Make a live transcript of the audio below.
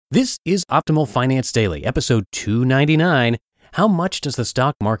This is Optimal Finance Daily, episode 299, How Much Does the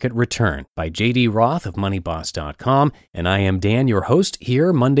Stock Market Return? By J.D. Roth of MoneyBoss.com. And I am Dan, your host,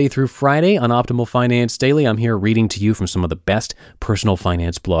 here Monday through Friday on Optimal Finance Daily. I'm here reading to you from some of the best personal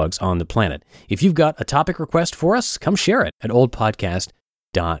finance blogs on the planet. If you've got a topic request for us, come share it at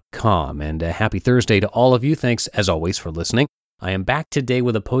oldpodcast.com. And happy Thursday to all of you. Thanks, as always, for listening. I am back today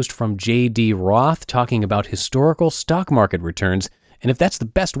with a post from J.D. Roth talking about historical stock market returns and if that's the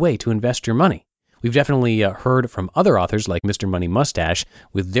best way to invest your money. We've definitely heard from other authors like Mr. Money Mustache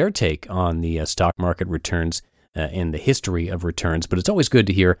with their take on the stock market returns and the history of returns, but it's always good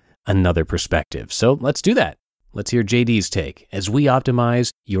to hear another perspective. So let's do that. Let's hear JD's take as we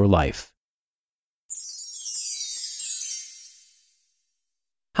optimize your life.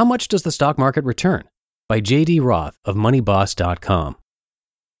 How Much Does the Stock Market Return? By J.D. Roth of MoneyBoss.com.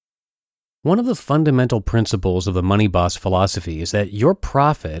 One of the fundamental principles of the Money Boss philosophy is that your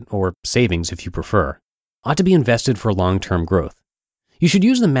profit, or savings if you prefer, ought to be invested for long-term growth. You should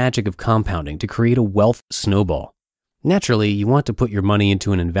use the magic of compounding to create a wealth snowball. Naturally, you want to put your money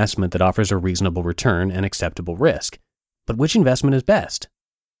into an investment that offers a reasonable return and acceptable risk. But which investment is best?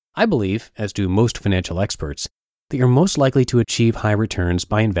 I believe, as do most financial experts, that you're most likely to achieve high returns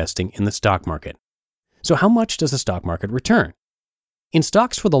by investing in the stock market. So how much does the stock market return? In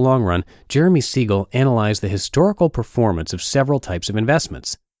Stocks for the Long Run, Jeremy Siegel analyzed the historical performance of several types of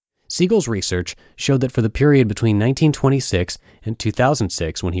investments. Siegel's research showed that for the period between 1926 and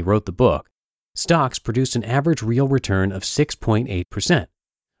 2006, when he wrote the book, stocks produced an average real return of 6.8%.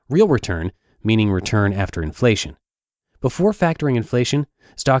 Real return, meaning return after inflation. Before factoring inflation,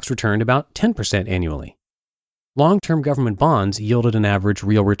 stocks returned about 10% annually. Long-term government bonds yielded an average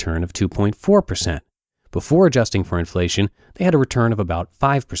real return of 2.4%. Before adjusting for inflation, they had a return of about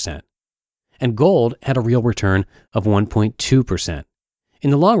 5%. And gold had a real return of 1.2%.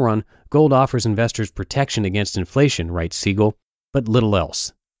 In the long run, gold offers investors protection against inflation, writes Siegel, but little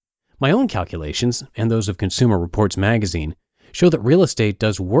else. My own calculations, and those of Consumer Reports magazine, show that real estate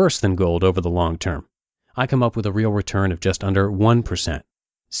does worse than gold over the long term. I come up with a real return of just under 1%.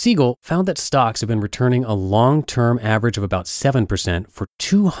 Siegel found that stocks have been returning a long-term average of about 7% for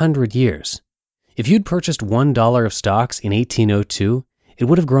 200 years. If you'd purchased $1 of stocks in 1802, it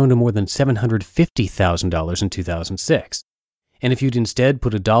would have grown to more than $750,000 in 2006. And if you'd instead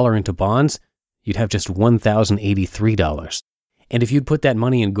put $1 into bonds, you'd have just $1,083. And if you'd put that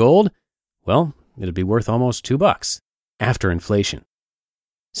money in gold, well, it'd be worth almost $2 after inflation.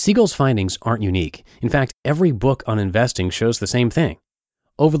 Siegel's findings aren't unique. In fact, every book on investing shows the same thing.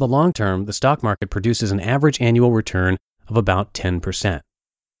 Over the long term, the stock market produces an average annual return of about 10%.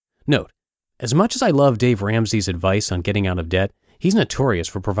 Note, as much as I love Dave Ramsey's advice on getting out of debt, he's notorious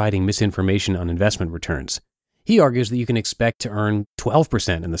for providing misinformation on investment returns. He argues that you can expect to earn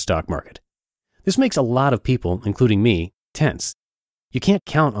 12% in the stock market. This makes a lot of people, including me, tense. You can't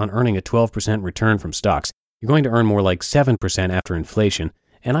count on earning a 12% return from stocks. You're going to earn more like 7% after inflation,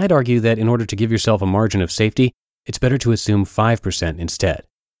 and I'd argue that in order to give yourself a margin of safety, it's better to assume 5% instead.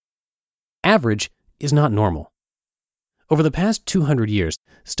 Average is not normal. Over the past 200 years,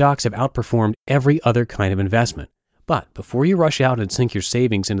 stocks have outperformed every other kind of investment. But before you rush out and sink your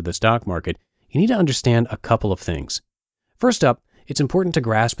savings into the stock market, you need to understand a couple of things. First up, it's important to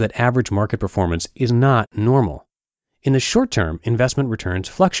grasp that average market performance is not normal. In the short term, investment returns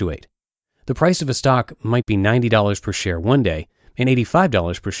fluctuate. The price of a stock might be $90 per share one day and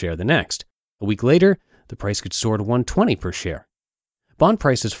 $85 per share the next. A week later, the price could soar to $120 per share. Bond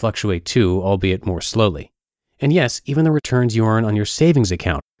prices fluctuate too, albeit more slowly. And yes, even the returns you earn on your savings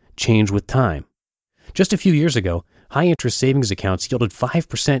account change with time. Just a few years ago, high-interest savings accounts yielded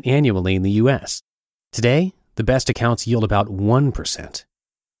 5% annually in the U.S. Today, the best accounts yield about 1%.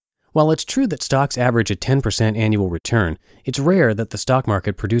 While it's true that stocks average a 10% annual return, it's rare that the stock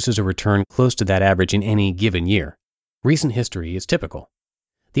market produces a return close to that average in any given year. Recent history is typical.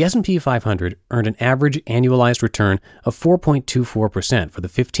 The S&P 500 earned an average annualized return of 4.24% for the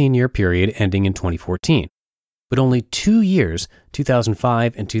 15-year period ending in 2014. But only 2 years,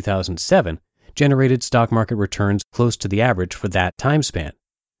 2005 and 2007, generated stock market returns close to the average for that time span.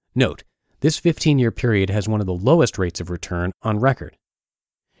 Note, this 15-year period has one of the lowest rates of return on record.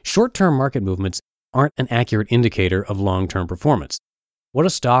 Short-term market movements aren't an accurate indicator of long-term performance. What a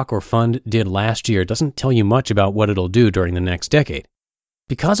stock or fund did last year doesn't tell you much about what it'll do during the next decade.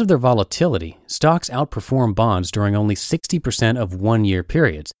 Because of their volatility, stocks outperform bonds during only 60% of one-year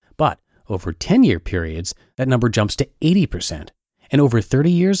periods, but over 10-year periods, that number jumps to 80%. And over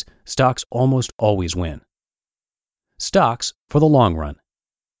 30 years, stocks almost always win. Stocks for the long run.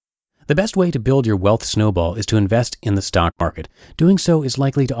 The best way to build your wealth snowball is to invest in the stock market. Doing so is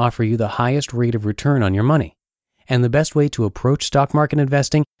likely to offer you the highest rate of return on your money. And the best way to approach stock market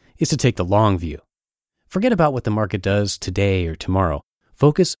investing is to take the long view. Forget about what the market does today or tomorrow.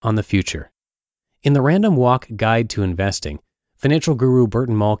 Focus on the future. In the Random Walk Guide to Investing, financial guru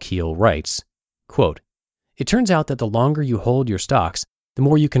Burton Malkiel writes, quote, "It turns out that the longer you hold your stocks, the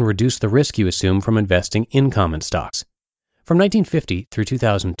more you can reduce the risk you assume from investing in common stocks. From 1950 through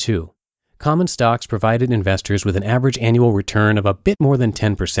 2002, common stocks provided investors with an average annual return of a bit more than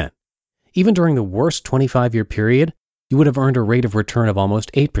 10%. Even during the worst 25-year period, you would have earned a rate of return of almost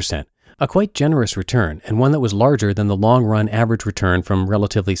 8%, a quite generous return and one that was larger than the long-run average return from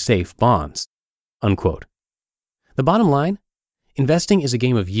relatively safe bonds." Unquote. The bottom line? Investing is a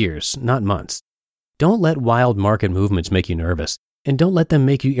game of years, not months. Don't let wild market movements make you nervous, and don't let them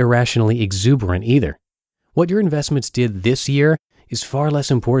make you irrationally exuberant either. What your investments did this year is far less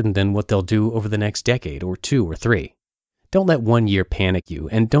important than what they'll do over the next decade or 2 or 3. Don't let one year panic you,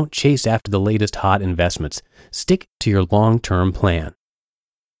 and don't chase after the latest hot investments. Stick to your long-term plan.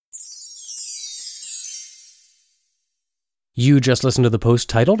 You just listened to the post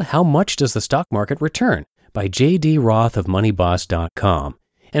titled, "How Much Does the Stock Market Return?" by J.D. Roth of MoneyBoss.com.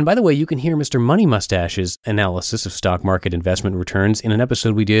 And by the way, you can hear Mr. Money Mustache's analysis of stock market investment returns in an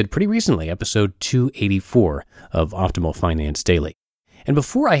episode we did pretty recently, episode 284 of Optimal Finance Daily. And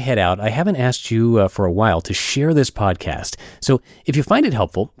before I head out, I haven't asked you for a while to share this podcast. So if you find it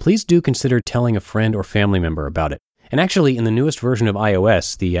helpful, please do consider telling a friend or family member about it. And actually, in the newest version of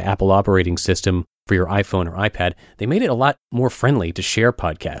iOS, the Apple operating system for your iPhone or iPad, they made it a lot more friendly to share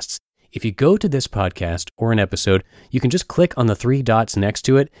podcasts. If you go to this podcast or an episode, you can just click on the 3 dots next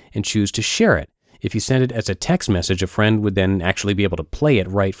to it and choose to share it. If you send it as a text message, a friend would then actually be able to play it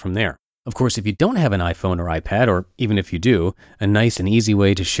right from there. Of course, if you don't have an iPhone or iPad, or even if you do, a nice and easy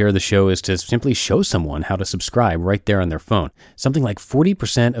way to share the show is to simply show someone how to subscribe right there on their phone. Something like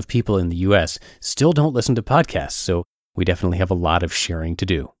 40% of people in the US still don't listen to podcasts, so we definitely have a lot of sharing to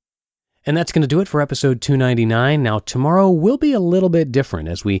do. And that's going to do it for episode 299. Now, tomorrow will be a little bit different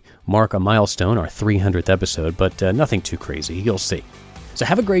as we mark a milestone, our 300th episode, but nothing too crazy, you'll see. So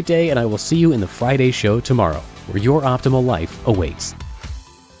have a great day, and I will see you in the Friday show tomorrow, where your optimal life awaits.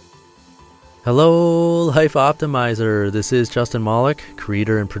 Hello, Life Optimizer. This is Justin Malik,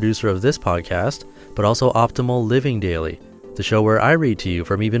 creator and producer of this podcast, but also Optimal Living Daily, the show where I read to you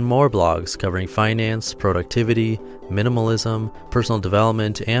from even more blogs covering finance, productivity, minimalism, personal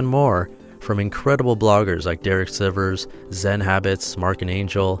development, and more from incredible bloggers like Derek Sivers, Zen Habits, Mark and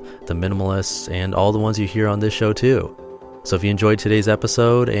Angel, The Minimalists, and all the ones you hear on this show too. So if you enjoyed today's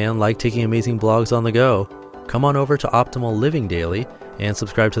episode and like taking amazing blogs on the go, come on over to Optimal Living Daily and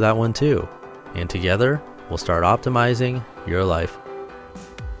subscribe to that one too. And together, we'll start optimizing your life.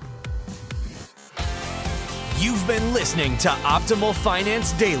 You've been listening to Optimal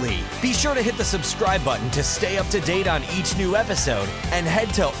Finance Daily. Be sure to hit the subscribe button to stay up to date on each new episode and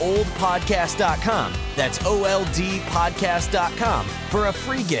head to oldpodcast.com. That's OLDpodcast.com for a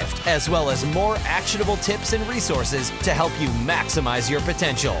free gift as well as more actionable tips and resources to help you maximize your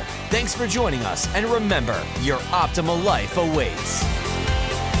potential. Thanks for joining us, and remember, your optimal life awaits.